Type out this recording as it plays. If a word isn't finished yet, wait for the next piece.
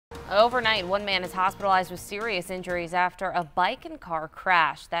Overnight, one man is hospitalized with serious injuries after a bike and car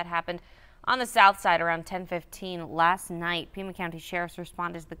crash. That happened on the south side around 10:15 last night. Pima County Sheriff's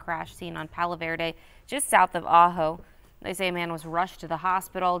responded to the crash scene on Palo Verde, just south of Ajo. They say a man was rushed to the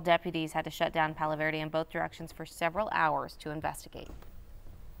hospital. Deputies had to shut down Palo Verde in both directions for several hours to investigate.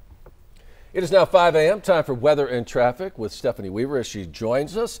 It is now 5 a.m. Time for weather and traffic with Stephanie Weaver as she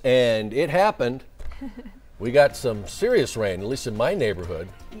joins us. And it happened. We got some serious rain, at least in my neighborhood.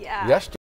 Yeah. Yesterday.